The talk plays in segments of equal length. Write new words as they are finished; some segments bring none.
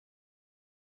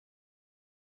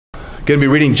Going to be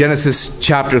reading Genesis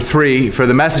chapter 3. For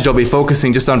the message, I'll be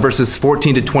focusing just on verses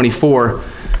 14 to 24.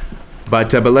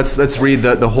 But let's read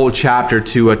the whole chapter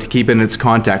to keep it in its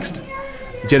context.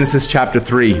 Genesis chapter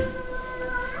 3.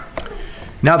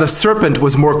 Now the serpent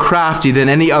was more crafty than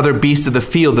any other beast of the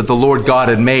field that the Lord God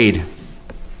had made.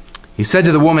 He said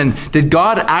to the woman, "Did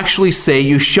God actually say,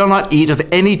 'You shall not eat of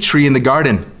any tree in the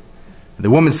garden'?" The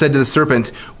woman said to the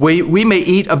serpent, we may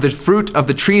eat of the fruit of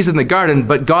the trees in the garden,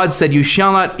 but God said, 'You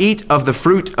shall not eat of the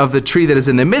fruit of the tree that is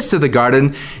in the midst of the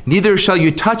garden, neither shall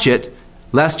you touch it,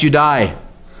 lest you die.'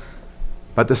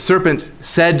 But the serpent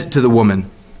said to the woman,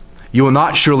 'You will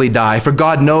not surely die, for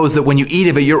God knows that when you eat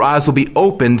of it, your eyes will be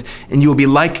opened, and you will be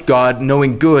like God,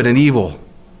 knowing good and evil.'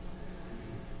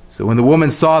 So when the woman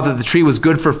saw that the tree was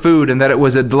good for food, and that it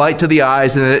was a delight to the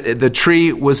eyes, and that the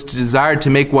tree was desired to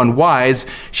make one wise,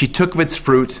 she took of its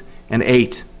fruit and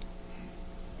ate.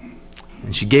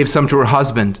 And she gave some to her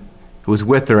husband, who was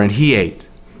with her, and he ate.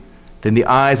 Then the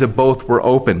eyes of both were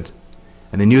opened,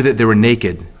 and they knew that they were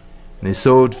naked. And they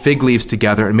sewed fig leaves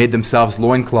together and made themselves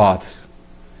loincloths.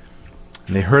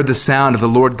 And they heard the sound of the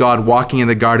Lord God walking in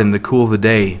the garden in the cool of the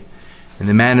day. And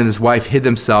the man and his wife hid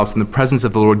themselves in the presence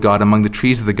of the Lord God among the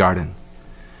trees of the garden.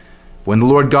 When the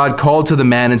Lord God called to the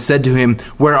man and said to him,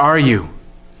 "Where are you?"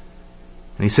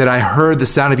 And he said, "I heard the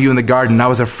sound of you in the garden, and I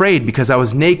was afraid because I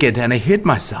was naked and I hid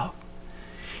myself."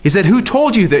 He said, "Who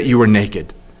told you that you were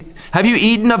naked? Have you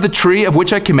eaten of the tree of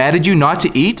which I commanded you not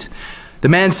to eat?" The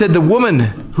man said, "The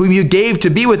woman whom you gave to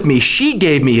be with me, she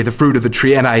gave me the fruit of the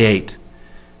tree, and I ate."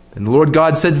 And the Lord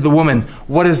God said to the woman,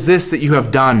 "What is this that you have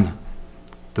done?"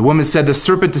 The woman said, "The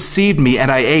serpent deceived me, and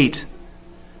I ate."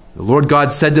 The Lord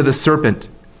God said to the serpent,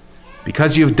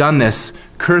 "Because you have done this,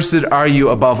 cursed are you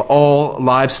above all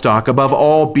livestock, above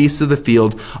all beasts of the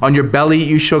field. On your belly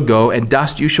you shall go, and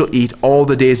dust you shall eat all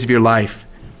the days of your life.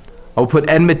 I will put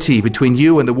enmity between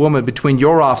you and the woman, between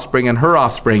your offspring and her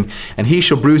offspring, and he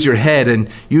shall bruise your head, and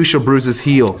you shall bruise his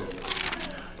heel."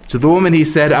 To the woman he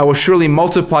said, "I will surely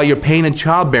multiply your pain in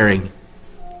childbearing.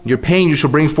 In your pain you shall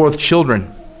bring forth children.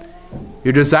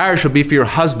 Your desire shall be for your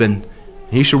husband,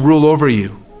 and he shall rule over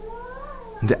you."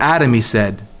 And to Adam he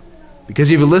said, "Because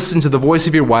you have listened to the voice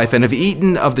of your wife, and have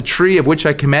eaten of the tree of which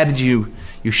I commanded you,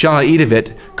 you shall not eat of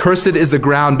it. Cursed is the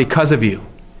ground because of you.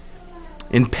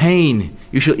 In pain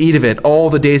you shall eat of it all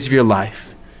the days of your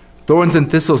life. Thorns and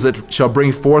thistles it shall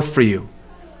bring forth for you.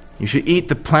 You shall eat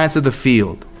the plants of the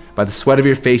field. By the sweat of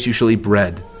your face you shall eat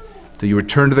bread, till you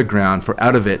return to the ground, for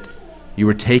out of it you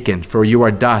were taken, for you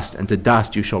are dust, and to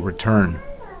dust you shall return."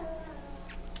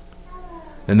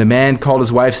 Then the man called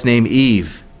his wife's name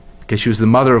Eve, because she was the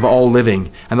mother of all living.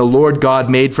 And the Lord God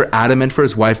made for Adam and for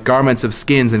his wife garments of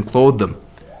skins and clothed them.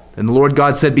 Then the Lord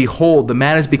God said, "Behold, the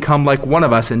man has become like one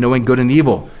of us in knowing good and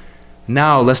evil.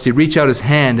 Now, lest he reach out his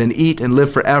hand and eat and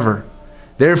live forever."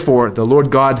 Therefore the Lord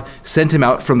God sent him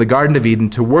out from the Garden of Eden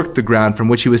to work the ground from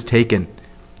which he was taken.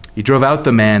 He drove out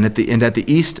the man, and at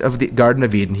the east of the Garden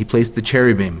of Eden he placed the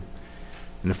cherubim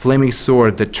and a flaming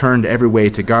sword that turned every way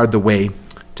to guard the way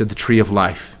to the tree of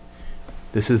life.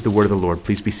 This is the word of the Lord.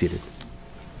 Please be seated.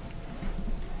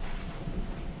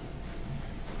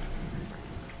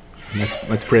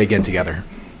 Let's pray again together.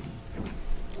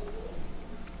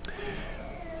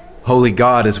 Holy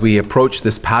God, as we approach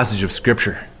this passage of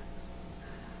Scripture,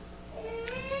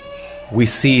 we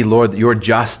see, Lord, your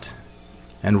just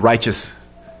and righteous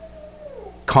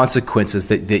consequences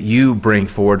that you bring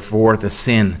forward for the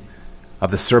sin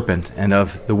of the serpent and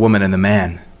of the woman and the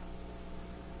man.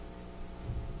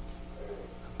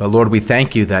 But Lord, we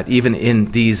thank you that even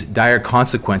in these dire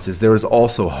consequences, there is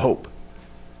also hope.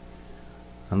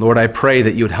 And Lord, I pray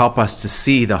that you would help us to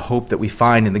see the hope that we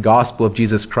find in the gospel of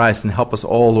Jesus Christ, and help us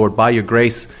all, Lord, by your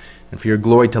grace and for your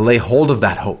glory, to lay hold of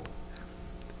that hope.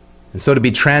 And so to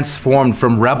be transformed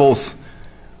from rebels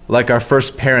like our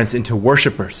first parents into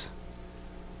worshipers,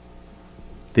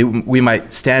 that we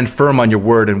might stand firm on your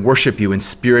word and worship you in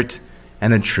spirit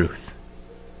and in truth.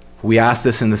 We ask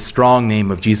this in the strong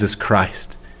name of Jesus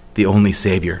Christ, the only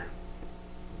Savior.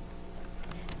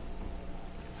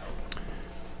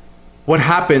 What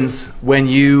happens when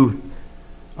you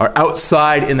are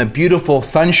outside in the beautiful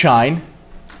sunshine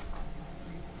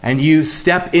and you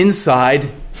step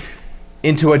inside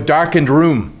into a darkened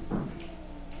room?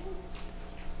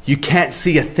 You can't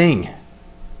see a thing.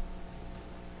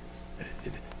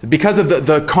 Because of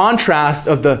the contrast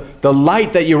of the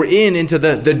light that you're in into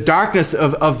the darkness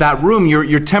of that room,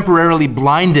 you're temporarily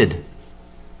blinded.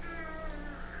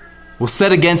 Well,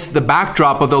 set against the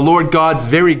backdrop of the Lord God's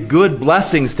very good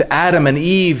blessings to Adam and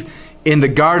Eve in the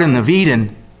Garden of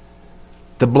Eden,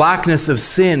 the blackness of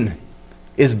sin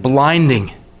is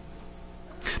blinding.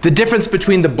 The difference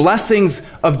between the blessings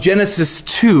of Genesis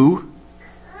 2,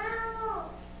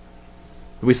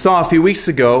 we saw a few weeks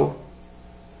ago,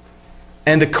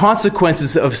 and the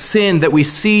consequences of sin that we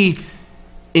see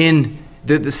in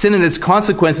the sin and its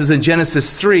consequences in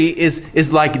Genesis 3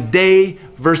 is like day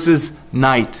versus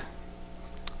night.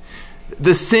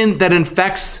 The sin that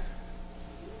infects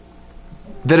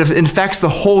the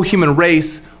whole human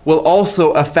race will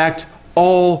also affect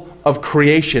all of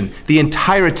creation, the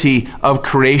entirety of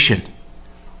creation.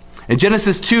 In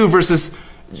Genesis 3, verses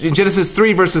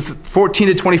 14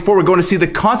 to 24, we're going to see the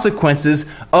consequences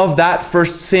of that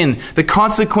first sin, the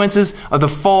consequences of the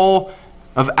fall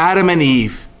of Adam and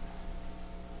Eve,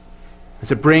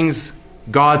 as it brings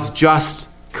God's just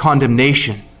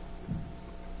condemnation.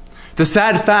 The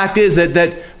sad fact is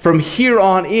that from here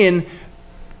on in,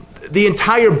 the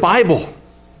entire Bible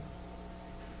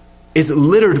is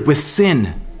littered with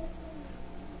sin.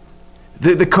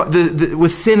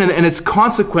 With sin and its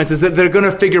consequences that they're going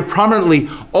to figure prominently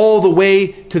all the way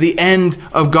to the end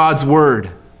of God's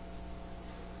Word.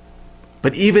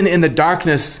 But even in the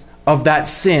darkness of that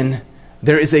sin,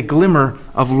 there is a glimmer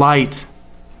of light.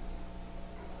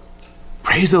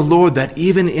 Praise the Lord that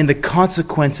even in the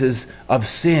consequences of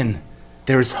sin,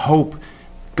 there is hope.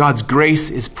 God's grace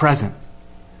is present.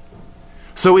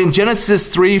 So in Genesis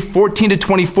 3, 14 to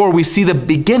 24, we see the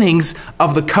beginnings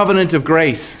of the covenant of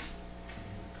grace.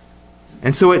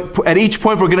 And so at each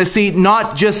point, we're going to see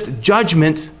not just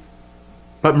judgment,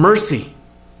 but mercy.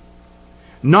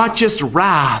 Not just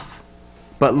wrath,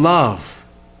 but love.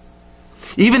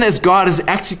 Even as God is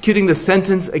executing the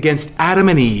sentence against Adam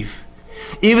and Eve,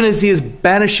 even as he is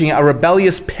banishing our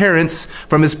rebellious parents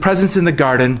from his presence in the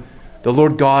garden, the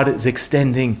Lord God is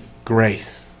extending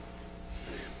grace.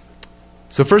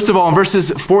 So first of all, in verses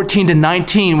 14 to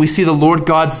 19, we see the Lord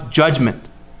God's judgment.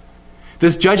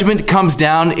 This judgment comes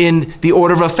down in the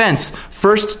order of offense.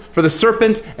 First for the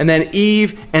serpent, and then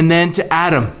Eve, and then to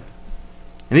Adam.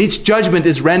 And each judgment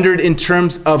is rendered in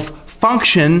terms of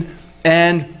function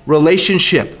and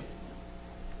relationship.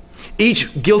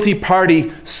 Each guilty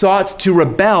party sought to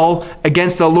rebel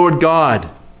against the Lord God.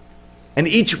 And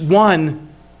each one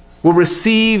will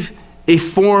receive a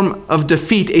form of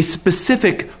defeat, a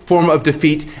specific form of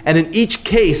defeat. And in each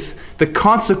case, the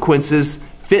consequences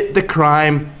fit the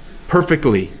crime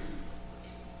perfectly.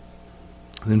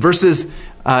 In verses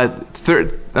 9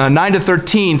 to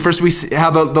 13, first we see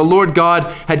how the Lord God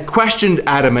had questioned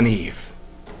Adam and Eve.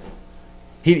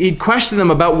 He'd questioned them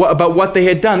about what they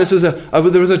had done.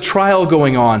 There was a trial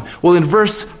going on. Well, in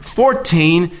verse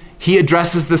 14, he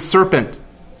addresses the serpent.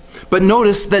 But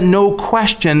notice that no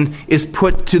question is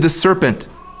put to the serpent.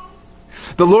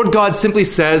 The Lord God simply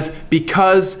says,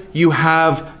 because you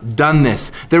have done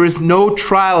this. There is no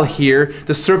trial here.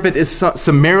 The serpent is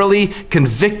summarily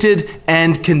convicted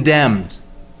and condemned.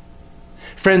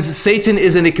 Friends, Satan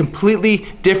is in a completely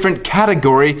different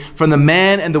category from the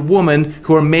man and the woman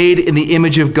who are made in the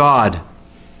image of God.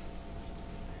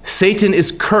 Satan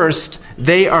is cursed.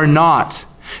 They are not.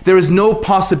 There is no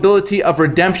possibility of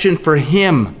redemption for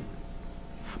him.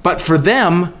 But for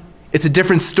them, it's a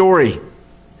different story.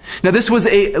 Now, this was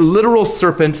a literal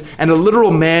serpent and a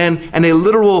literal man and a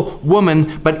literal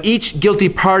woman, but each guilty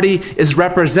party is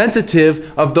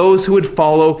representative of those who would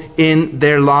follow in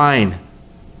their line.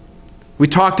 We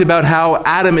talked about how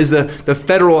Adam is the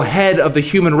federal head of the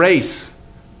human race.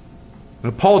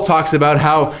 And Paul talks about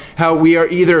how we are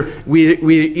either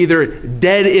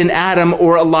dead in Adam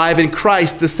or alive in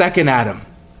Christ, the second Adam.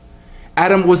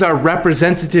 Adam was our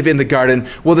representative in the garden.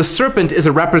 Well, the serpent is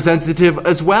a representative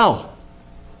as well.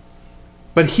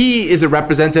 But he is a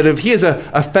representative. He is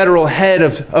a federal head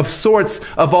of sorts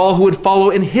of all who would follow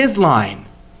in his line,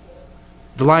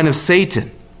 the line of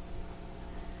Satan.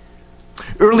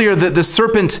 Earlier, the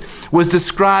serpent was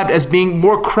described as being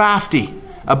more crafty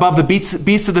above the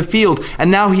beasts of the field,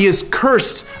 and now he is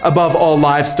cursed above all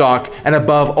livestock and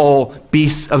above all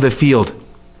beasts of the field.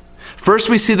 First,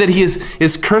 we see that he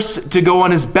is cursed to go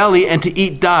on his belly and to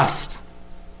eat dust.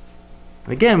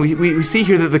 Again, we see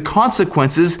here that the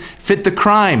consequences fit the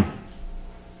crime.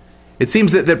 It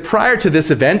seems that prior to this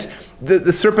event,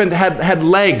 the serpent had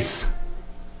legs.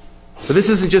 But this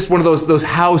isn't just one of those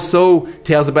how-so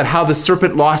tales about how the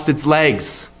serpent lost its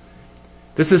legs.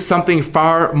 This is something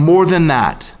far more than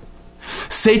that.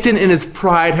 Satan in his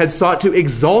pride had sought to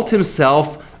exalt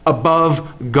himself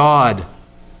above God.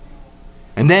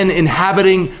 And then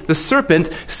inhabiting the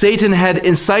serpent, Satan had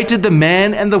incited the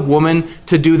man and the woman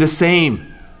to do the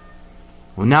same.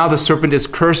 Well, now the serpent is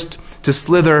cursed to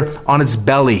slither on its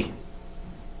belly.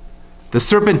 The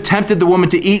serpent tempted the woman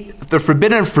to eat the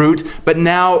forbidden fruit, but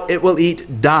now it will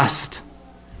eat dust.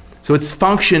 So its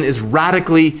function is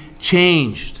radically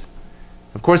changed.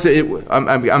 Of course, I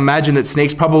imagine that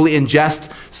snakes probably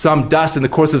ingest some dust in the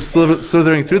course of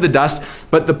slithering through the dust,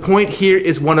 but the point here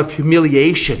is one of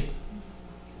humiliation.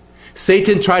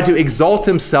 Satan tried to exalt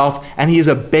himself, and he is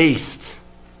abased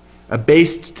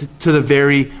to the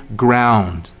very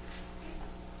ground.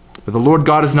 But the Lord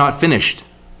God is not finished.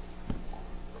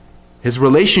 His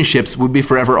relationships would be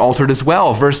forever altered as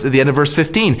well. At the end of verse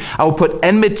 15, I will put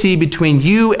enmity between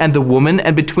you and the woman,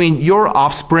 and between your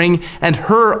offspring and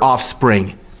her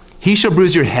offspring. He shall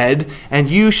bruise your head, and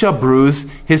you shall bruise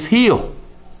his heel.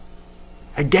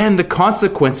 Again, the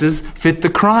consequences fit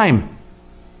the crime.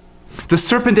 The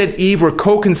serpent and Eve were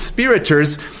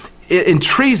co-conspirators in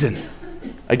treason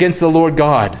against the Lord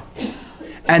God.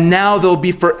 And now they'll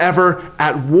be forever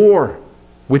at war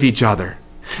with each other.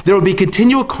 There will be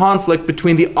continual conflict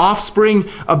between the offspring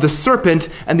of the serpent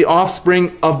and the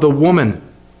offspring of the woman.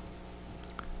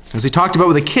 As we talked about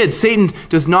with the kids, Satan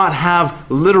does not have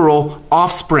literal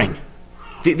offspring.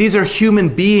 These are human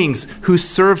beings who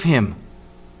serve him.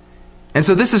 And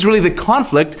so this is really the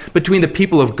conflict between the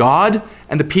people of God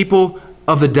and the people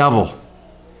of the devil.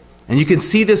 And you can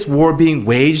see this war being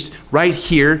waged right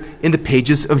here in the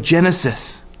pages of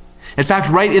Genesis. In fact,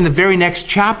 right in the very next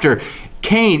chapter,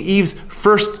 Cain, Eve's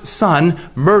first son,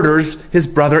 murders his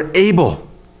brother Abel.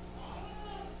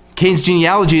 Cain's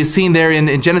genealogy is seen there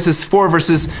in Genesis 4,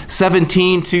 verses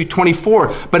 17 to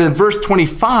 24. But in verse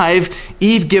 25,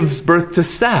 Eve gives birth to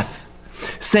Seth,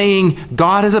 saying,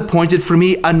 God has appointed for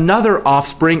me another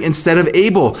offspring instead of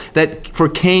Abel, for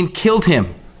Cain killed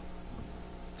him.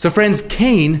 So friends,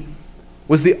 Cain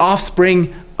was the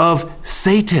offspring of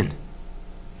Satan.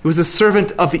 He was a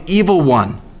servant of the evil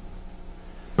one.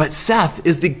 But Seth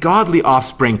is the godly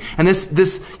offspring. And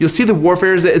this you'll see the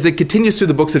warfare as it continues through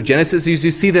the books of Genesis. You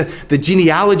see the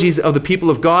genealogies of the people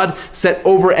of God set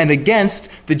over and against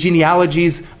the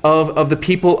genealogies of the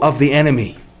people of the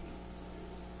enemy.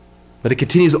 But it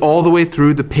continues all the way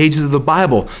through the pages of the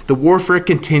Bible. The warfare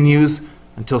continues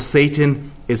until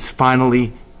Satan is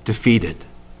finally defeated.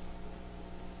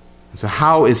 And so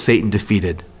how is Satan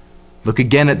defeated? Look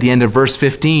again at the end of verse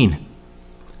 15.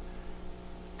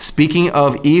 Speaking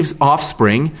of Eve's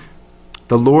offspring,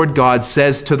 the Lord God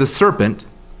says to the serpent,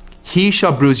 he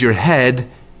shall bruise your head,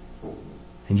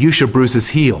 and you shall bruise his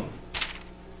heel.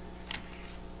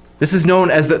 This is known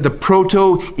as the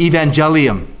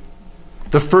proto-evangelium,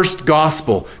 the first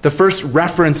gospel, the first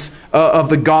reference of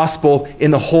the gospel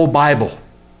in the whole Bible.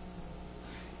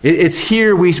 It's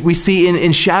here we see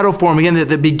in shadow form, again,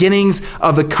 the beginnings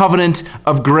of the covenant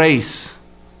of grace.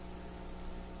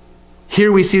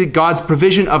 Here we see God's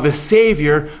provision of a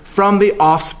Savior from the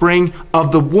offspring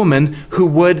of the woman who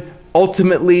would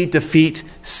ultimately defeat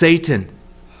Satan.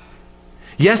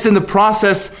 Yes, in the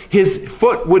process, his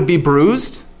foot would be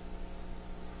bruised,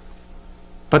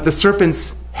 but the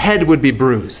serpent's head would be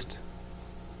bruised.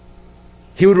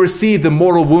 He would receive the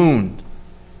mortal wound.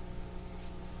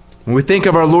 When we think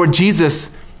of our Lord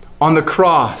Jesus on the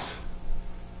cross,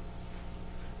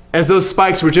 as those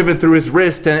spikes were driven through his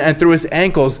wrist and through his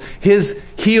ankles, his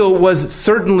heel was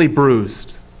certainly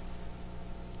bruised.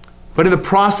 But in the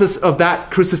process of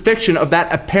that crucifixion, of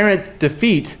that apparent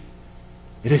defeat,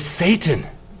 it is Satan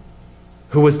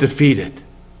who was defeated.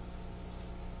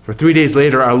 For 3 days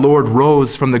later, our Lord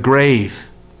rose from the grave.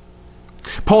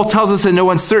 Paul tells us in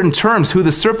no uncertain terms who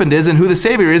the serpent is and who the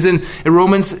Savior is in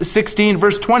Romans 16,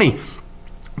 verse 20.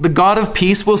 The God of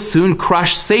peace will soon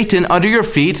crush Satan under your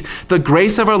feet. The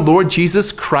grace of our Lord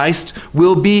Jesus Christ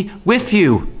will be with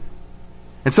you.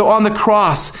 And so on the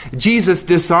cross, Jesus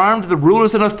disarmed the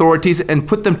rulers and authorities and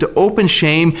put them to open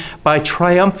shame by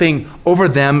triumphing over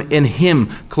them in him.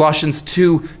 Colossians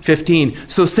 2:15.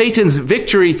 So Satan's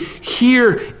victory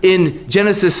here in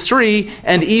Genesis 3,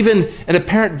 and even an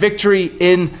apparent victory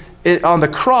on the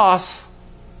cross,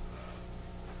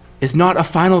 is not a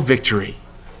final victory.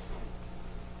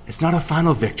 It's not a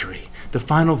final victory. The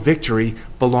final victory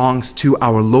belongs to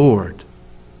our Lord.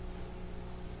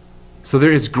 So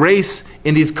there is grace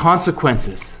in these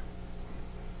consequences,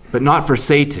 but not for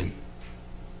Satan.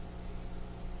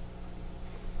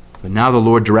 But now the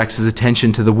Lord directs his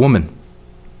attention to the woman.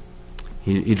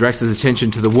 He directs his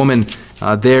attention to the woman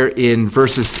there in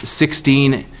verse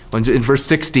 16.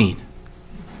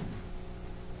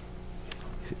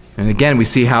 And again, we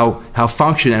see how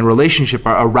function and relationship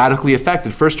are radically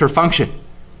affected. First, her function.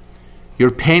 Your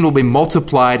pain will be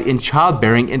multiplied in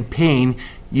childbearing. In pain,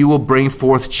 you will bring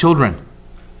forth children.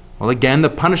 Well, again, the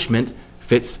punishment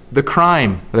fits the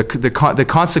crime. The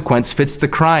consequence fits the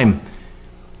crime.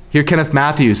 Here, Kenneth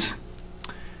Matthews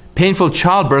Painful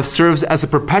childbirth serves as a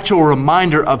perpetual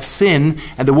reminder of sin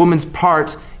and the woman's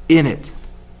part in it.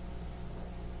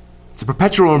 It's a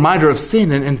perpetual reminder of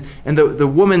sin and the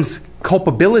woman's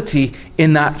culpability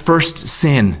in that first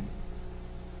sin.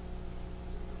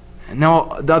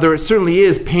 Now, there certainly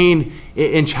is pain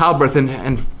in childbirth,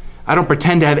 and I don't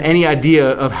pretend to have any idea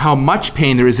of how much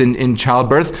pain there is in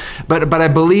childbirth, but I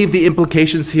believe the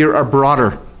implications here are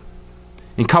broader,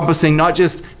 encompassing not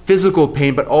just physical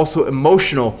pain, but also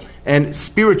emotional and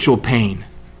spiritual pain.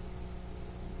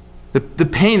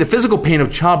 The physical pain of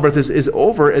childbirth is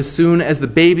over as soon as the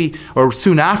baby, or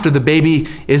soon after the baby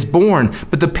is born,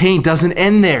 but the pain doesn't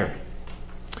end there.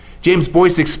 James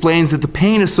Boyce explains that the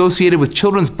pain associated with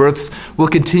children's births will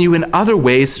continue in other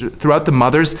ways throughout the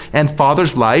mother's and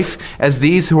father's life, as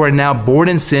these who are now born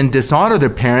in sin dishonor their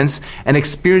parents and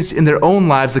experience in their own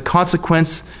lives the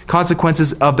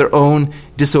consequences of their own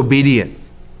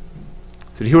disobedience.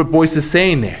 So to hear what Boyce is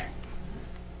saying there,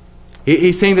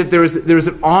 he's saying that there is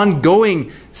an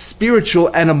ongoing spiritual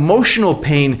and emotional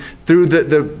pain through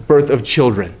the birth of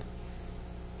children.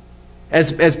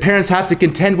 As parents have to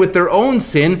contend with their own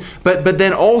sin, but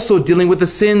then also dealing with the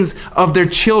sins of their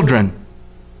children.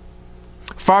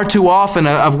 Far too often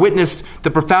I've witnessed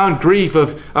the profound grief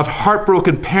of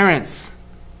heartbroken parents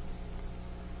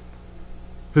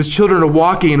whose children are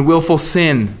walking in willful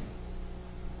sin.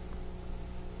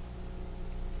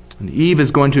 And Eve is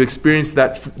going to experience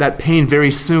that pain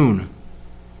very soon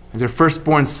as her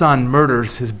firstborn son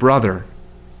murders his brother.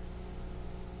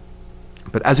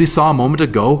 But as we saw a moment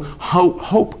ago,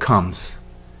 hope comes.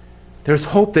 There's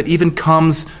hope that even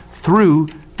comes through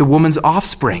the woman's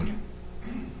offspring.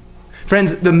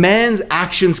 Friends, the man's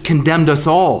actions condemned us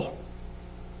all,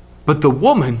 but the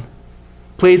woman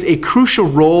plays a crucial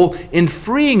role in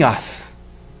freeing us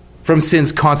from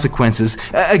sin's consequences.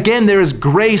 Again, there is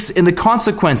grace in the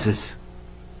consequences.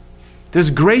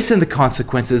 There's grace in the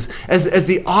consequences as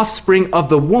the offspring of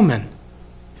the woman.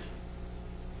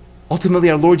 Ultimately,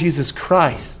 our Lord Jesus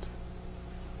Christ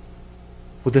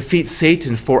will defeat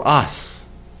Satan for us.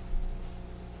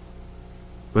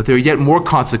 But there are yet more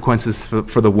consequences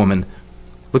for the woman.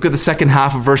 Look at the second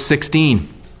half of verse 16.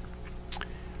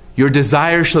 Your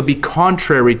desire shall be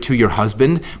contrary to your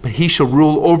husband, but he shall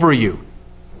rule over you.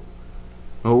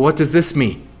 Well, what does this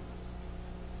mean?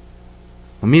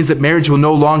 It means that marriage will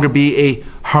no longer be a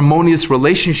harmonious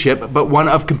relationship, but one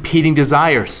of competing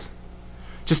desires.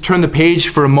 Just turn the page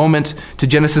for a moment to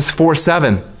Genesis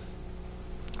 4:7,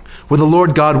 where the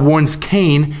Lord God warns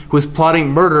Cain, who is plotting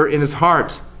murder in his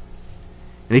heart.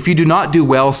 And if you do not do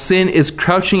well, sin is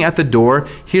crouching at the door.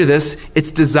 Hear this,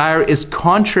 its desire is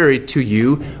contrary to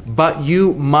you, but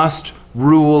you must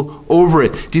rule over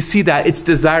it. Do you see that? Its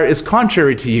desire is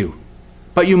contrary to you,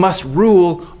 but you must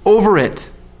rule over it.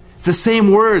 It's the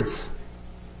same words.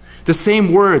 The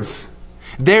same words.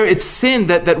 There it's sin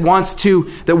that wants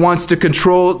to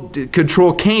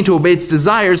control Cain to obey its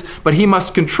desires, but he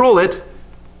must control it.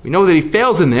 We know that he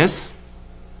fails in this.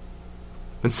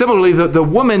 And similarly, the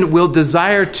woman will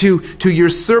desire to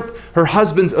usurp her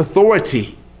husband's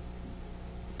authority.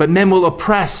 But men will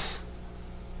oppress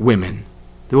women.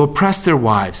 They will oppress their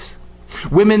wives.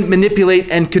 Women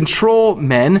manipulate and control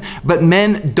men, but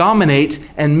men dominate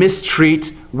and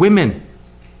mistreat women.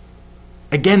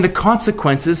 Again, the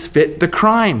consequences fit the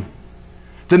crime.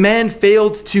 The man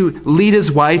failed to lead his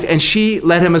wife, and she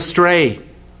led him astray.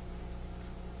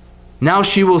 Now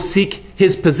she will seek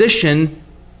his position,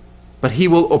 but he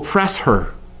will oppress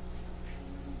her.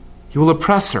 He will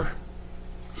oppress her.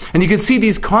 And you can see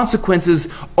these consequences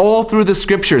all through the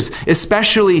scriptures,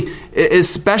 especially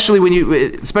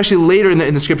later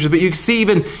in the scriptures. But you can see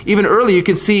even earlier, you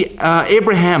can see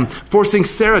Abraham forcing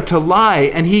Sarah to lie,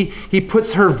 and he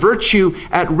puts her virtue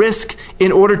at risk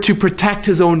in order to protect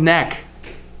his own neck.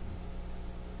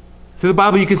 Through the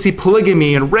Bible, you can see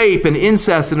polygamy and rape and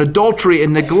incest and adultery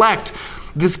and neglect.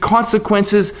 These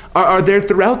consequences are there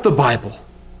throughout the Bible.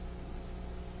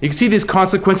 You can see these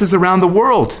consequences around the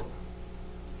world.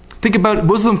 Think about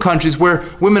Muslim countries where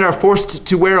women are forced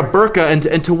to wear a burqa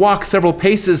and to walk several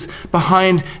paces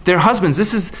behind their husbands.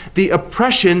 This is the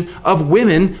oppression of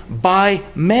women by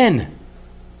men.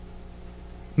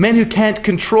 Men who can't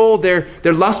control their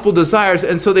lustful desires,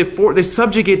 and so they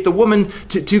subjugate the woman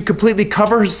to completely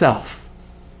cover herself.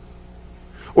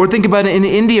 Or think about it in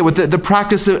India with the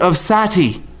practice of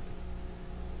sati,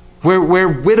 where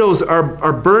widows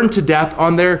are burned to death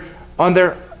on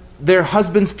their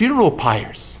husband's funeral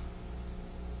pyres.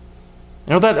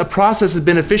 You know that a process has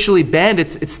been officially banned.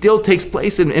 It still takes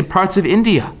place in parts of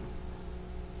India.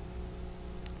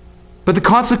 But the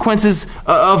consequences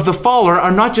of the fall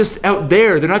are not just out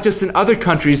there. They're not just in other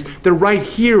countries. They're right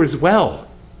here as well.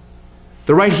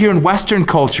 They're right here in Western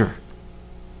culture.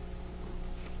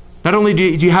 Not only do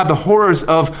you have the horrors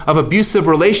of abusive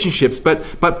relationships,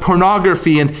 but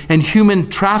pornography and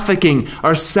human trafficking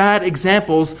are sad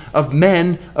examples of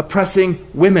men oppressing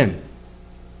women.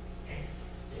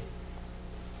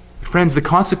 Friends, the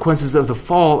consequences of the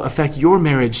fall affect your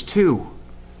marriage too.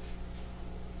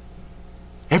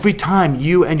 Every time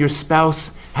you and your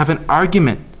spouse have an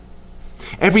argument,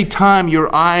 every time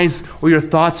your eyes or your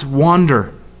thoughts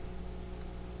wander,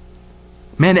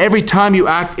 men, every time you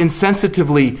act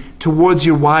insensitively towards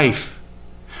your wife,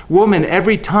 woman,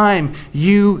 every time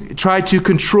you try to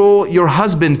control your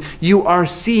husband, you are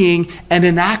seeing and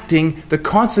enacting the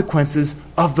consequences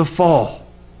of the fall.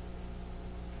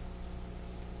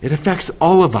 It affects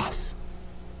all of us.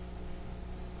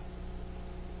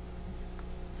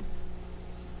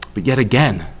 But yet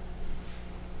again,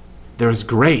 there is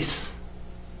grace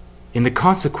in the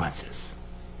consequences.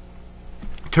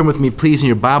 Turn with me, please, in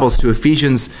your Bibles to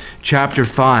Ephesians chapter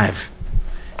 5.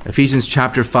 Ephesians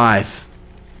chapter 5.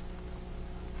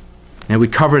 And we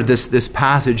covered this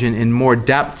passage in more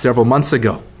depth several months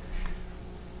ago.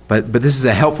 But this is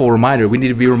a helpful reminder. We need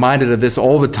to be reminded of this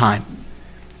all the time.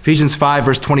 Ephesians 5,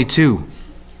 verse 22.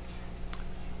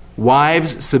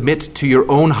 Wives, submit to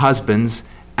your own husbands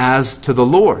as to the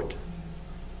Lord.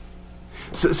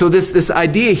 So this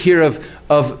idea here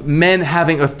of men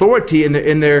having authority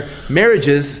in their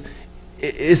marriages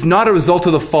is not a result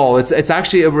of the fall. It's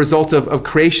actually a result of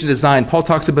creation design. Paul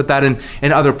talks about that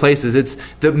in other places. It's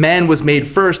the man was made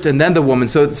first and then the woman.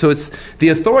 So it's the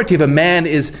authority of a man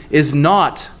is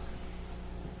not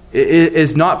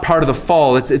part of the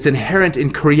fall. It's inherent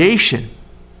in creation.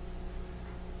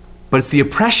 But it's the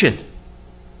oppression.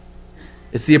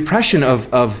 It's the oppression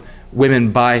of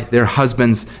women by their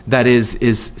husbands that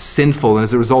is sinful and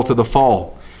as a result of the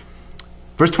fall.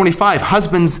 Verse 25,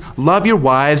 husbands, love your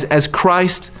wives as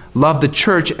Christ loved the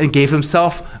church and gave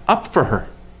himself up for her.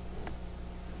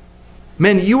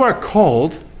 Men, you are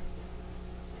called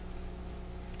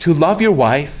to love your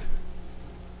wife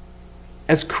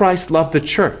as Christ loved the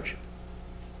church.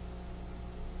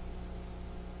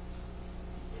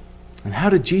 And how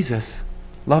did Jesus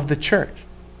love the church?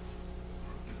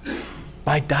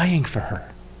 By dying for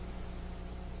her.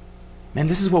 Man,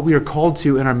 this is what we are called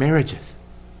to in our marriages.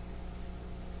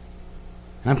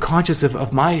 And I'm conscious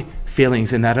of my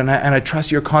feelings in that, and I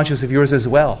trust you're conscious of yours as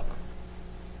well.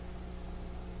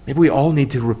 Maybe we all need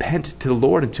to repent to the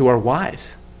Lord and to our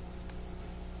wives.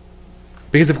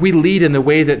 Because if we lead in the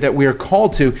way that we are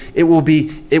called to, it will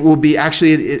be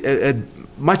actually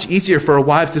much easier for our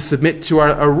wives to submit to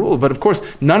our rule. But of course,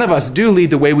 none of us do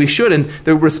lead the way we should, and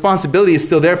the responsibility is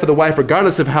still there for the wife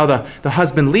regardless of how the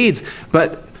husband leads.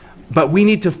 But we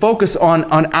need to focus on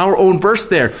our own verse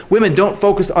there. Women, don't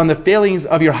focus on the failings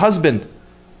of your husband.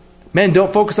 Men,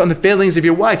 don't focus on the failings of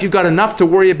your wife. You've got enough to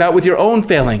worry about with your own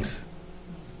failings.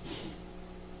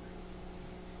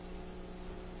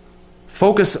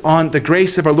 Focus on the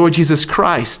grace of our Lord Jesus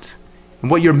Christ and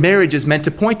what your marriage is meant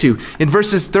to point to. In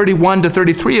verses 31 to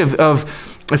 33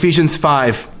 of Ephesians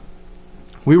 5,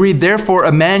 we read, therefore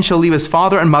a man shall leave his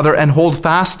father and mother and hold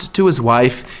fast to his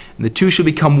wife, and the two shall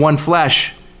become one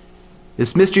flesh.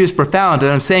 This mystery is profound,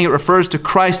 and I'm saying it refers to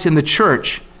Christ in the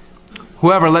church.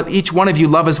 However, let each one of you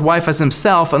love his wife as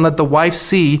himself, and let the wife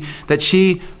see that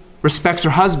she respects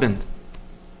her husband.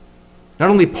 Not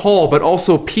only Paul, but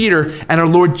also Peter and our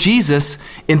Lord Jesus,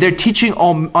 in their teaching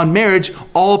on marriage,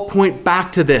 all point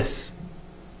back to this.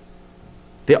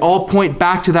 They all point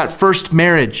back to that first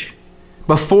marriage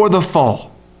before the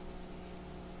fall.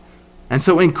 And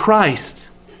so in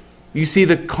Christ, you see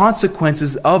the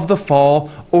consequences of the fall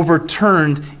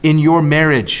overturned in your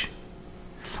marriage.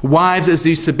 Wives, as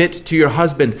you submit to your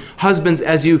husband, husbands,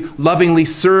 as you lovingly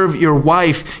serve your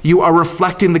wife, you are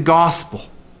reflecting the gospel.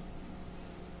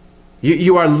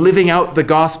 You are living out the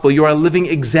gospel. You are a living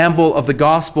example of the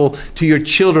gospel to your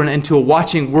children and to a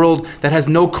watching world that has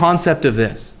no concept of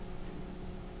this.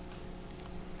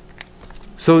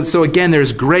 So again,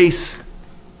 there's grace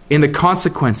in the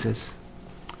consequences.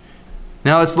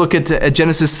 Now let's look at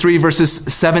Genesis 3, verses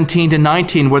 17 to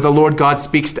 19, where the Lord God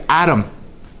speaks to Adam.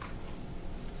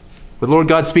 Where the Lord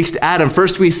God speaks to Adam,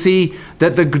 first we see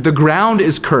that the ground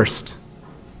is cursed.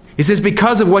 He says,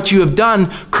 because of what you have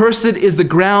done, cursed is the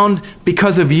ground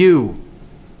because of you.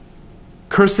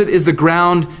 Cursed is the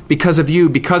ground because of you,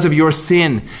 because of your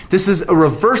sin. This is a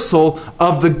reversal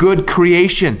of the good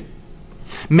creation.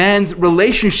 Man's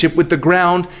relationship with the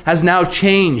ground has now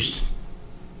changed.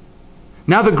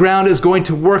 Now the ground is going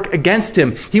to work against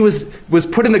him. He was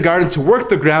put in the garden to work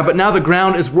the ground, but now the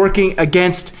ground is working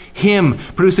against him,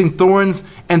 producing thorns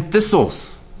and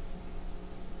thistles.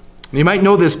 And you might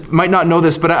know this, might not know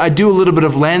this, but I do a little bit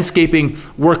of landscaping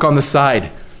work on the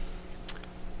side.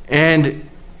 And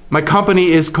my company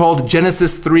is called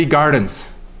Genesis 3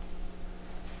 Gardens,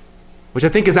 which I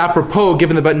think is apropos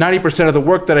given that about 90% of the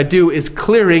work that I do is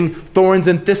clearing thorns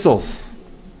and thistles.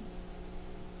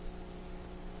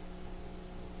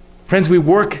 Friends, we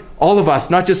work, all of us,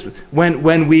 not just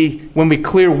when we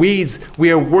clear weeds,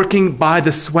 we are working by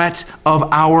the sweat of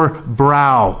our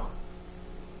brow.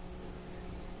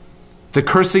 The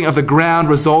cursing of the ground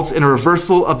results in a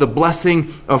reversal of the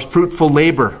blessing of fruitful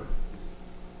labor.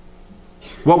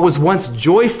 What was once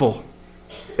joyful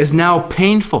is now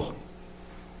painful.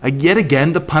 Yet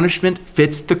again, the punishment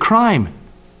fits the crime.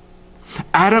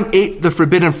 Adam ate the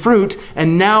forbidden fruit,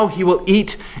 and now he will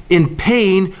eat in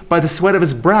pain by the sweat of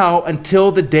his brow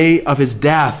until the day of his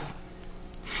death.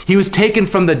 He was taken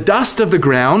from the dust of the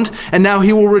ground, and now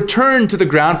he will return to the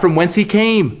ground from whence he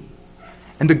came,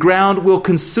 and the ground will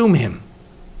consume him.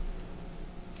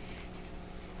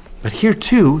 But here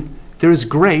too, there is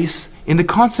grace in the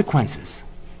consequences.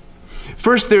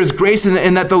 First, there is grace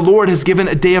in that the Lord has given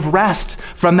a day of rest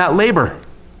from that labor.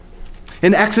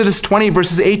 In Exodus 20,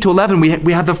 verses 8 to 11,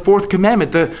 we have the fourth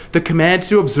commandment, the command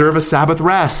to observe a Sabbath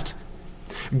rest.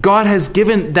 God has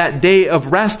given that day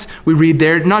of rest, we read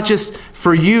there, not just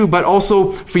for you, but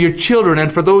also for your children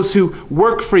and for those who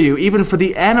work for you, even for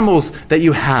the animals that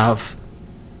you have.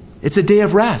 It's a day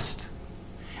of rest.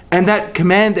 And that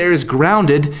command there is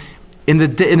grounded in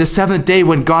the seventh day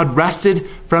when God rested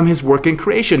from his work in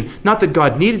creation. Not that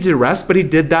God needed to rest, but he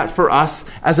did that for us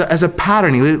as a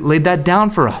pattern. He laid that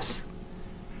down for us.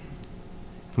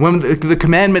 When the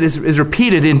commandment is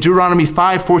repeated in Deuteronomy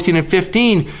 5, 14, and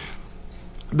 15,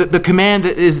 the command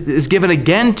that is given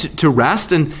again to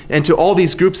rest and to all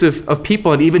these groups of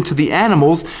people and even to the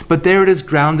animals, but there it is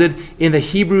grounded in the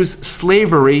Hebrews'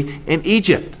 slavery in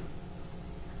Egypt.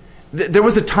 There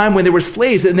was a time when they were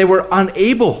slaves and they were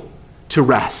unable to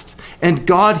rest, and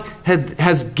God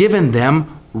has given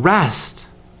them rest.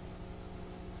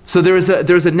 So there's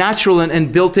a natural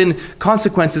and built-in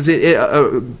consequences,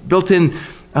 built-in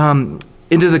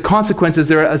into the consequences.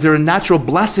 There is a natural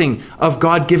blessing of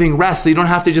God giving rest, so you don't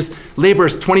have to just labor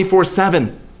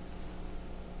 24/7.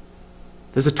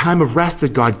 There's a time of rest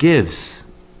that God gives.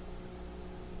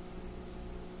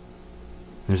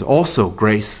 There's also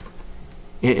grace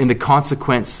in the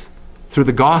consequence through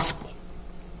the gospel.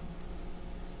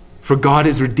 For God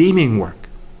is redeeming work.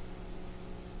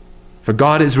 For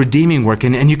God is redeeming work.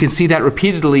 And you can see that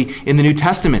repeatedly in the New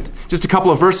Testament. Just a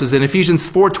couple of verses. In Ephesians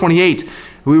 4:28,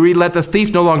 we read, "Let the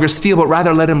thief no longer steal, but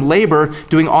rather let him labor,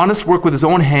 doing honest work with his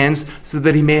own hands, so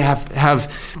that he may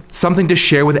have something to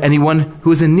share with anyone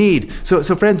who is in need." So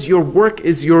friends, your work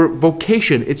is your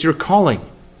vocation. It's your calling.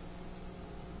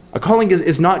 A calling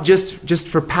is not just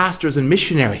for pastors and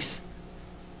missionaries.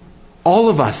 All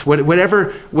of us,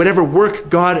 whatever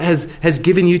work God has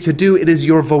given you to do, it is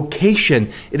your vocation.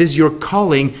 It is your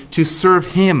calling to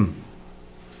serve him.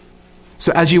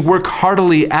 So as you work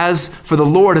heartily as for the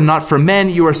Lord and not for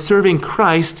men, you are serving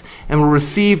Christ and will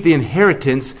receive the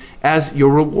inheritance as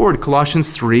your reward. Colossians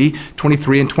 3,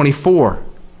 23 and 24.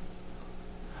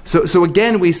 So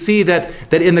again, we see that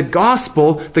in the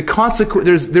gospel,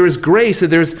 there is grace,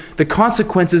 and there's the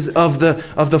consequences of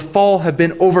the fall have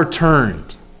been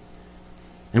overturned.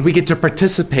 And we get to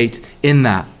participate in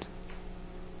that.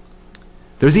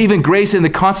 There's even grace in the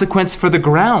consequence for the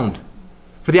ground,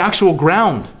 for the actual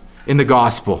ground in the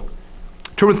gospel.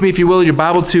 Turn with me, if you will, in your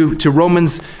Bible to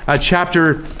Romans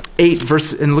chapter 8,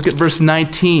 and look at verse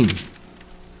 19.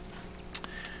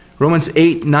 Romans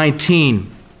 8,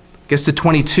 19 gets to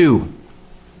 22.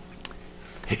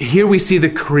 Here we see the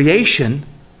creation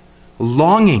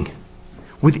longing,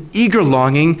 with eager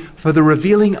longing for the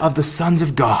revealing of the sons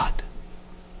of God.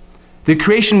 The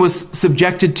creation was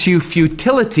subjected to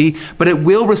futility, but it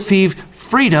will receive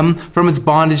freedom from its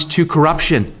bondage to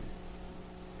corruption.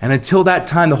 And until that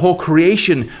time, the whole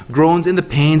creation groans in the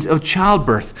pains of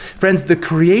childbirth. Friends, the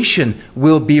creation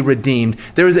will be redeemed.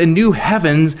 There is a new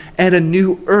heavens and a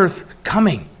new earth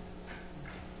coming.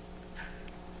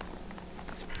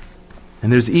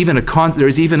 And there's even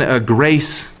a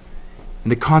grace in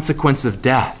the consequence of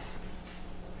death.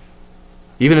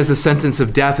 Even as the sentence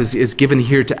of death is given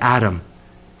here to Adam,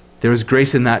 there is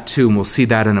grace in that too, and we'll see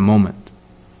that in a moment.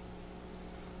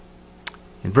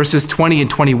 In verses 20 and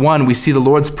 21, we see the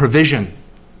Lord's provision.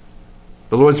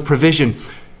 The Lord's provision.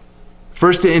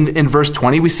 First, in verse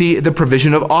 20, we see the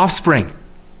provision of offspring.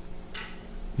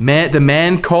 The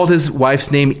man called his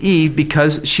wife's name Eve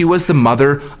because she was the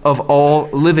mother of all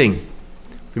living.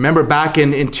 Remember back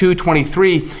in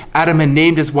 2:23, Adam had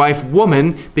named his wife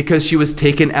woman because she was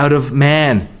taken out of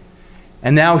man.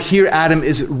 And now here Adam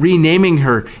is renaming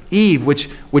her Eve,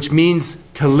 which means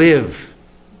to live.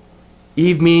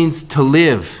 Eve means to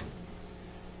live.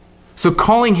 So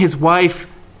calling his wife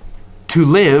to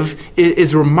live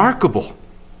is remarkable.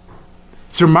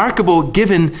 It's remarkable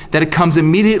given that it comes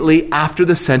immediately after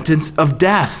the sentence of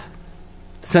death.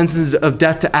 The sentence of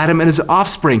death to Adam and his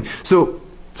offspring. So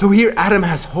here Adam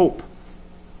has hope.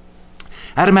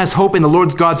 Adam has hope in the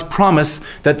Lord God's promise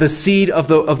that the seed of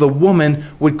the woman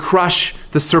would crush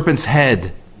the serpent's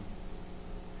head.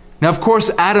 Now, of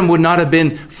course, Adam would not have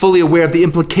been fully aware of the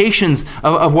implications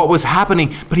of what was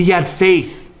happening, but he had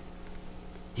faith.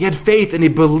 He had faith and he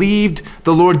believed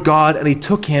the Lord God and he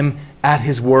took him at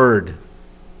his word.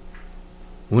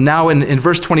 Well, now in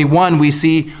verse 21, we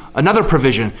see another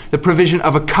provision, the provision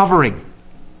of a covering.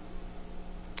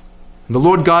 The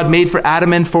Lord God made for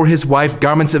Adam and for his wife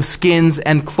garments of skins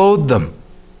and clothed them.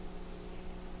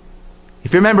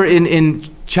 If you remember in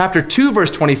chapter 2,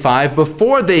 verse 25,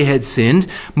 before they had sinned,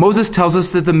 Moses tells us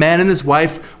that the man and his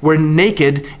wife were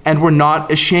naked and were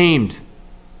not ashamed.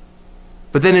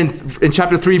 But then in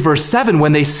chapter 3, verse 7,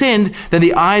 when they sinned, then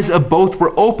the eyes of both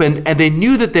were opened and they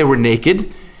knew that they were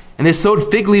naked. And they sewed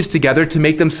fig leaves together to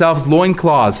make themselves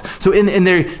loincloths. So in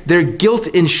their guilt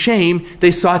and shame,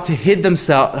 they sought to hide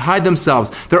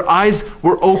themselves. Their eyes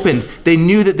were opened. They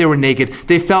knew that they were naked.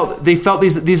 They felt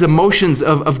these emotions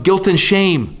of guilt and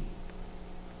shame.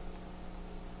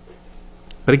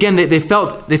 But again, they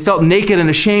felt naked and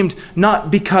ashamed,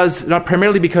 not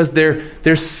primarily because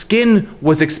their skin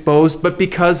was exposed, but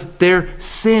because their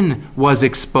sin was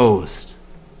exposed.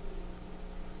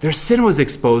 Their sin was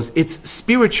exposed. It's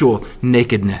spiritual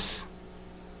nakedness.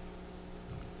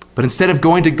 But instead of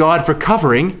going to God for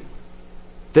covering,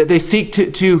 they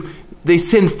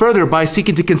sin further by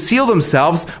seeking to conceal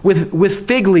themselves with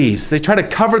fig leaves. They try to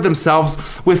cover themselves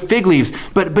with fig leaves.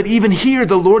 But even here,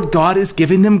 the Lord God is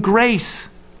giving them grace.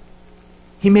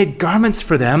 He made garments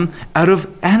for them out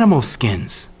of animal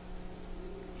skins.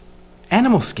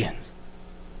 Animal skins.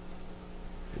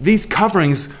 These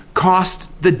coverings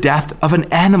cost the death of an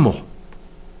animal.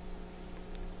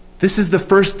 This is the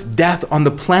first death on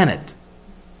the planet.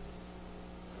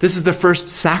 This is the first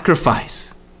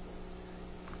sacrifice.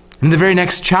 In the very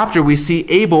next chapter, we see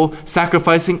Abel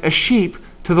sacrificing a sheep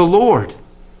to the Lord.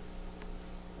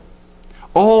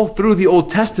 All through the Old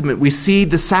Testament, we see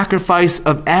the sacrifice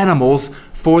of animals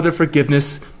for the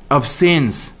forgiveness of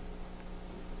sins.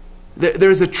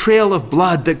 There's a trail of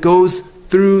blood that goes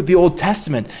through the Old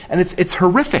Testament, and it's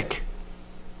horrific.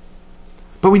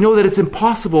 But we know that it's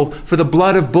impossible for the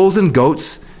blood of bulls and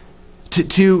goats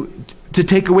to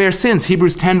take away our sins.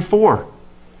 Hebrews 10:4.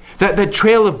 That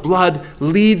trail of blood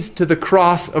leads to the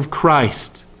cross of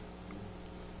Christ.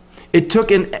 It took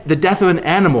the death of an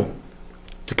animal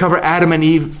to cover Adam and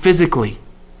Eve physically.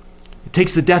 It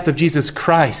takes the death of Jesus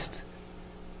Christ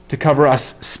to cover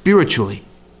us spiritually.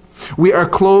 We are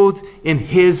clothed in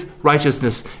his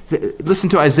righteousness. Listen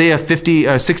to Isaiah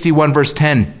 61 verse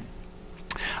 10.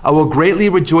 I will greatly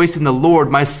rejoice in the Lord.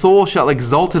 My soul shall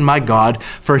exult in my God,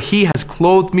 for he has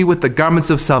clothed me with the garments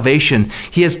of salvation.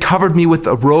 He has covered me with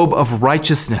a robe of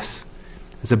righteousness.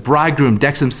 As a bridegroom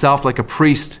decks himself like a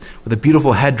priest with a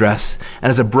beautiful headdress, and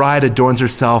as a bride adorns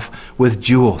herself with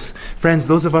jewels. Friends,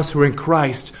 those of us who are in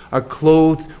Christ are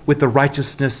clothed with the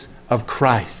righteousness of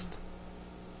Christ.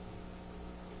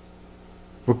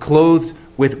 We're clothed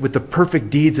with the perfect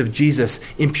deeds of Jesus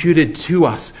imputed to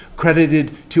us,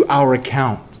 credited to our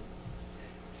account.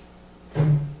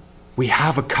 We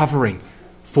have a covering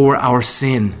for our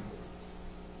sin.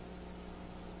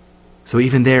 So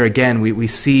even there again, we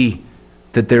see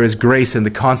that there is grace in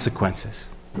the consequences.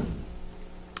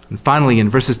 And finally, in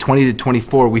verses 20 to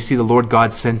 24, we see the Lord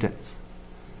God's sentence.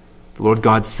 The Lord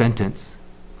God's sentence.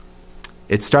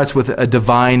 It starts with a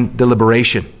divine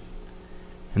deliberation.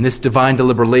 And this divine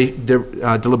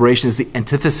deliberation is the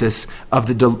antithesis of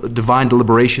the divine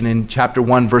deliberation in chapter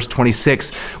 1, verse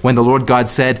 26, when the Lord God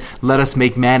said, "Let us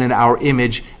make man in our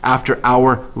image, after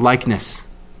our likeness."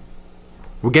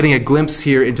 We're getting a glimpse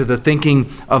here into the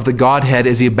thinking of the Godhead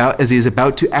as he is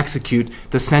about to execute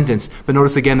the sentence. But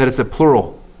notice again that it's a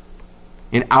plural.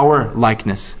 In our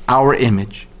likeness, our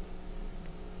image.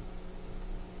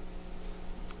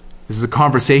 This is a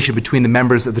conversation between the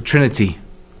members of the Trinity.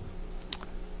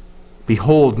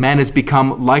 Behold, man has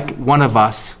become like one of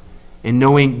us in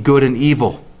knowing good and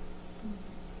evil.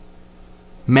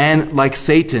 Man, like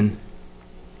Satan,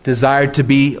 desired to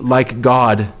be like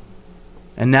God,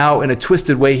 And now, in a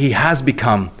twisted way, he has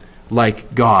become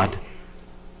like God.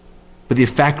 But the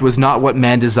effect was not what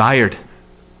man desired.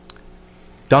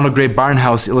 Donald Gray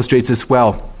Barnhouse illustrates this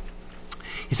well.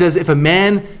 He says, if a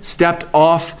man stepped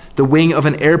off the wing of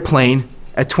an airplane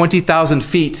at 20,000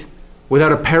 feet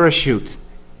without a parachute,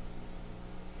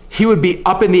 he would be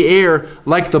up in the air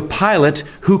like the pilot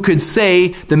who could say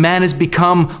the man has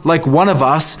become like one of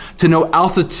us to know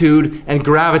altitude and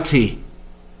gravity.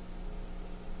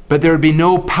 But there would be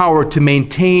no power to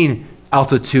maintain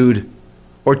altitude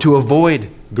or to avoid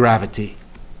gravity.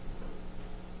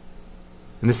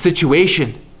 And the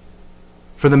situation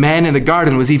for the man in the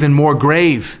garden was even more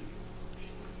grave.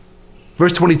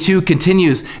 Verse 22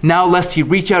 continues, now lest he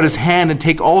reach out his hand and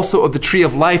take also of the tree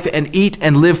of life and eat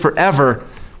and live forever.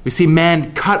 We see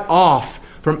man cut off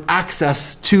from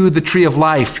access to the tree of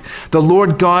life. The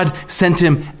Lord God sent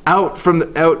him out from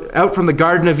the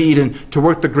Garden of Eden to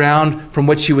work the ground from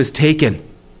which he was taken.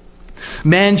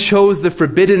 Man chose the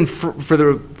forbidden for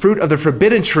the fruit of the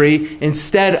forbidden tree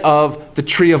instead of the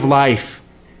tree of life.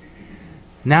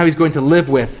 Now he's going to live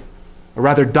with, or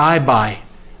rather die by,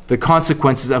 the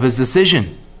consequences of his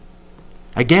decision.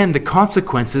 Again, the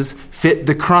consequences fit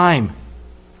the crime.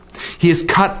 He is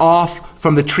cut off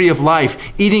from the tree of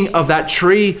life. Eating of that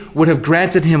tree would have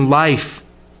granted him life,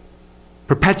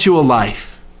 perpetual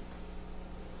life.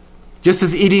 Just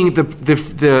as eating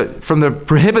from the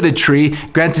prohibited tree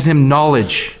granted him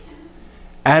knowledge,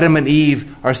 Adam and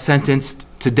Eve are sentenced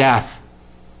to death.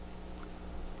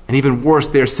 And even worse,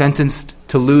 they are sentenced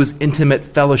to lose intimate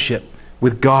fellowship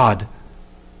with God.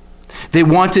 They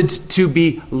wanted to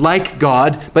be like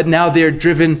God, but now they are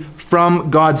driven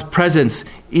from God's presence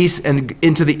east and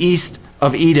into the east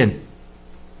of Eden.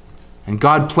 And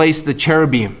God placed the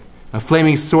cherubim, a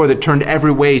flaming sword that turned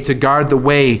every way to guard the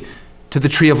way to the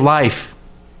tree of life.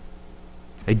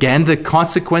 Again, the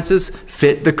consequences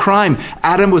fit the crime.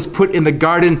 Adam was put in the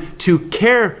garden to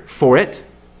care for it,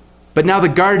 but now the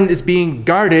garden is being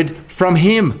guarded from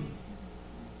him.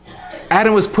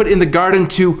 Adam was put in the garden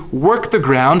to work the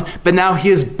ground, but now he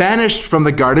is banished from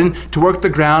the garden to work the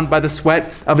ground by the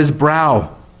sweat of his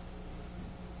brow.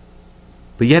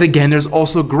 But yet again, there's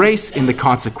also grace in the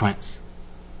consequence.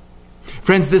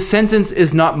 Friends, this sentence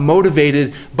is not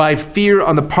motivated by fear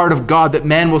on the part of God that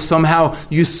man will somehow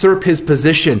usurp his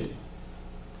position.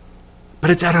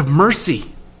 But it's out of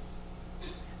mercy.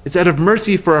 It's out of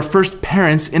mercy for our first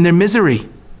parents in their misery.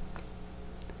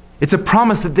 It's a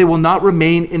promise that they will not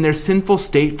remain in their sinful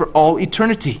state for all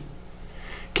eternity.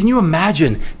 Can you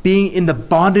imagine being in the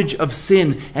bondage of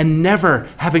sin and never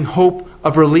having hope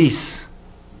of release?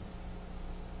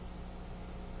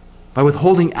 By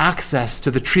withholding access to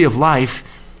the tree of life,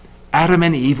 Adam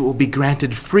and Eve will be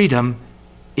granted freedom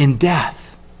in death.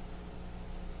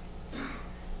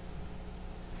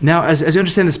 Now, as you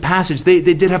understand this passage, they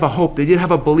did have a hope. They did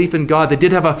have a belief in God. They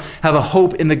did have a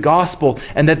hope in the gospel,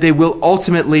 and that they will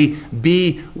ultimately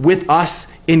be with us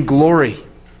in glory.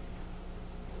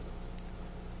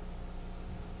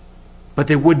 But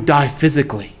they would die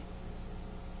physically.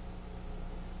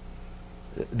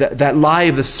 That lie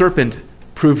of the serpent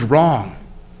proved wrong.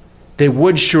 They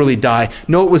would surely die.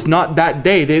 No, it was not that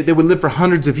day. They would live for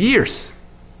hundreds of years.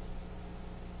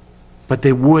 But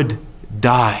they would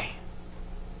die.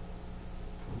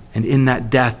 And in that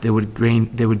death, they would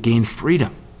gain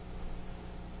freedom.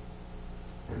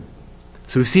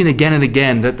 So we've seen again and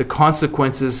again that the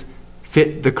consequences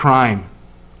fit the crime.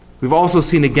 We've also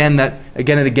seen again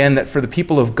and again that for the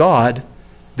people of God,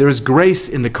 there is grace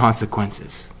in the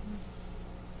consequences.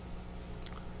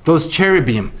 Those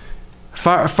cherubim,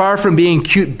 far from being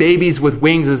cute babies with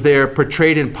wings as they are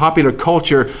portrayed in popular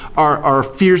culture, are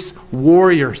fierce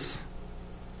warriors.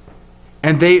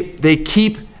 And they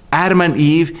keep Adam and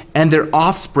Eve and their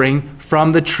offspring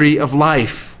from the tree of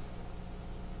life.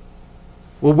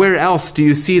 Well, where else do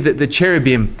you see the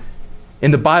cherubim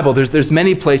in the Bible? There's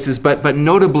many places, but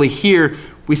notably here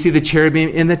we see the cherubim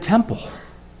in the temple.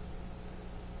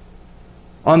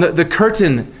 On the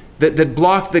curtain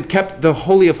that kept the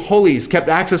Holy of Holies, kept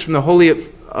access from the Holy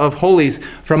of Holies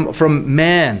from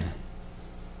man.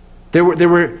 There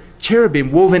were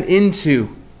cherubim woven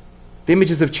into, the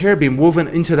images of cherubim woven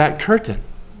into that curtain.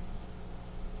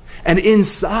 And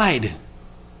inside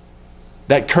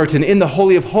that curtain, in the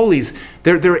Holy of Holies,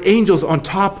 there are angels on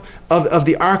top of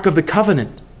the Ark of the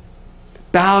Covenant,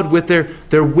 bowed with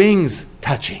their wings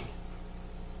touching.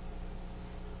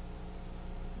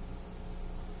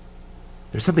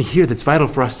 There's something here that's vital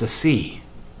for us to see.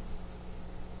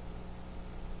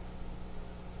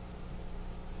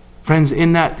 Friends,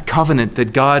 in that covenant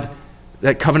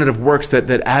that covenant of works that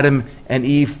Adam and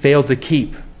Eve failed to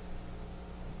keep,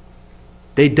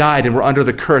 They died and were under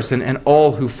the curse, and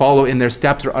all who follow in their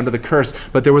steps are under the curse.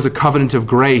 But there was a covenant of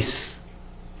grace.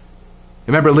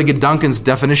 Remember Ligon Duncan's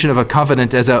definition of a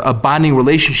covenant as a binding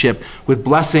relationship with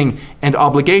blessing and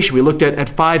obligation. We looked at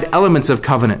 5 elements of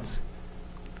covenants.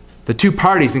 The 2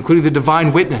 parties, including the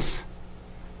divine witness,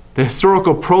 the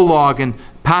historical prologue and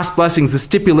past blessings, the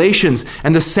stipulations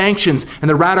and the sanctions and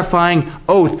the ratifying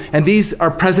oath. And these are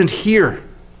present here.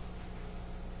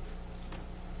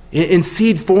 In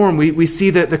seed form, we see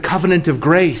the covenant of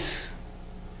grace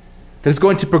that is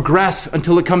going to progress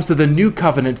until it comes to the new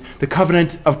covenant, the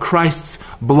covenant of Christ's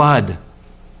blood.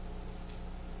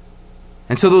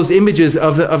 And so those images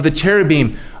of the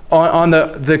cherubim on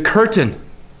the curtain,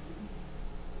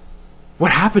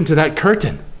 what happened to that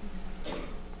curtain?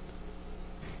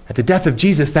 At the death of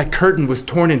Jesus, that curtain was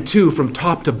torn in 2 from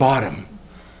top to bottom,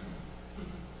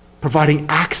 providing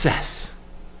access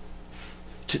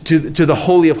to the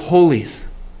Holy of Holies.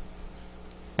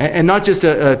 And not just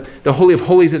the Holy of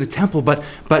Holies in a temple, but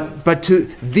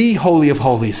to the Holy of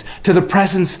Holies, to the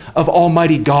presence of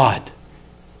Almighty God.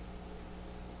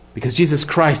 Because Jesus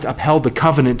Christ upheld the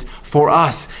covenant for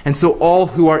us. And so all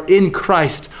who are in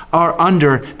Christ are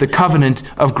under the covenant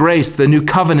of grace, the new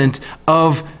covenant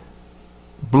of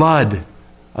blood,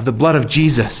 of the blood of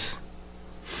Jesus.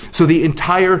 So the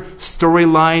entire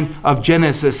storyline of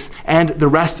Genesis and the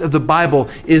rest of the Bible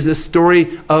is a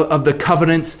story of the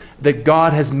covenants that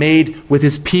God has made with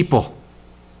his people,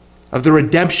 of the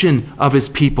redemption of his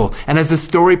people. And as the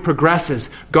story progresses,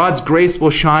 God's grace will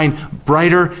shine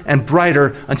brighter and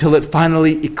brighter until it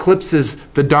finally eclipses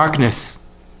the darkness.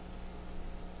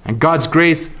 And God's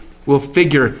grace will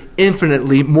figure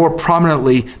infinitely more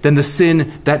prominently than the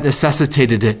sin that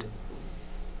necessitated it.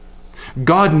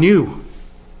 God knew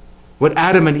what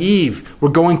Adam and Eve were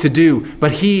going to do,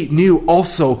 but he knew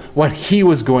also what he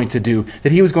was going to do,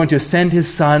 that he was going to send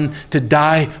his son to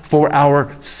die for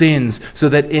our sins so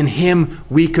that in him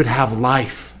we could have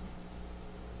life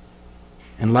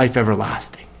and life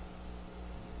everlasting.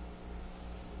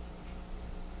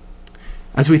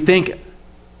 As we think,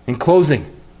 in closing,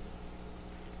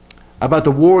 about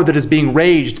the war that is being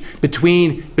waged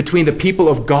between the people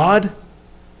of God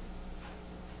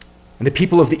and the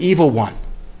people of the evil one,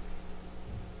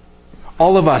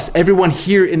 all of us, everyone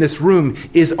here in this room,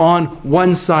 is on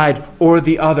one side or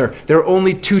the other. There are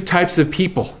only 2 types of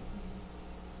people: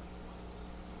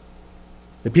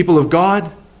 the people of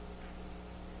God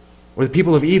or the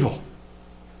people of evil.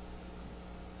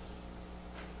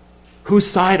 Whose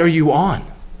side are you on?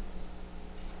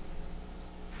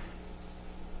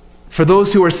 For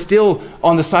those who are still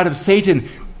on the side of Satan,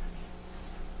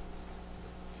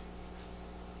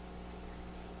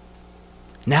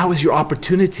 now is your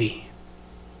opportunity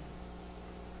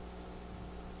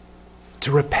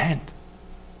to repent,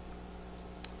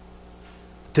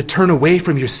 to turn away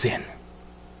from your sin,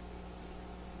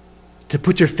 to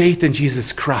put your faith in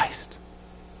Jesus Christ,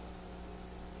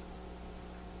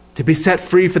 to be set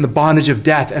free from the bondage of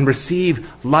death and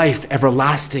receive life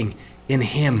everlasting in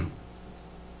him.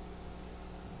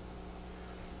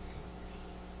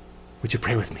 Would you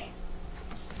pray with me?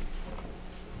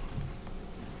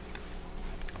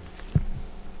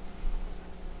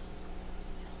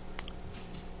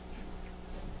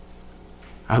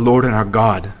 Our Lord and our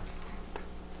God,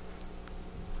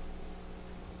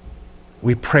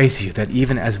 we praise you that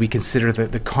even as we consider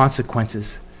the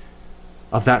consequences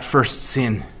of that first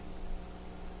sin,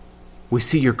 we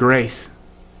see your grace.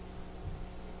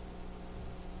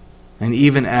 And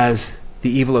even as the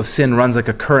evil of sin runs like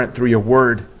a current through your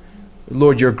word,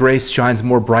 Lord, your grace shines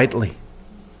more brightly.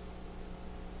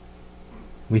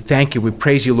 We thank you, we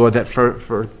praise you, Lord, that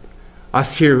for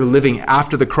us here who are living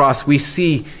after the cross, we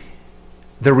see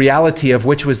the reality of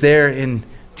which was there in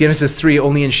Genesis 3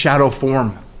 only in shadow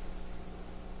form.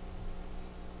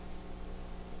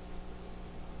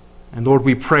 And Lord,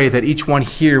 we pray that each one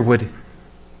here would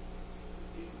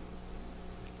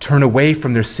turn away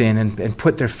from their sin and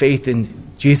put their faith in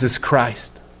Jesus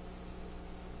Christ.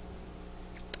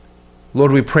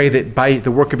 Lord, we pray that by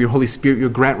the work of your Holy Spirit,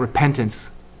 you'll grant repentance,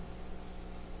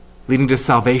 leading to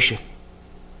salvation.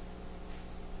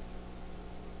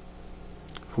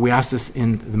 We ask this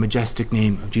in the majestic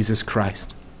name of Jesus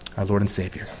Christ, our Lord and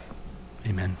Savior.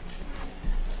 Amen.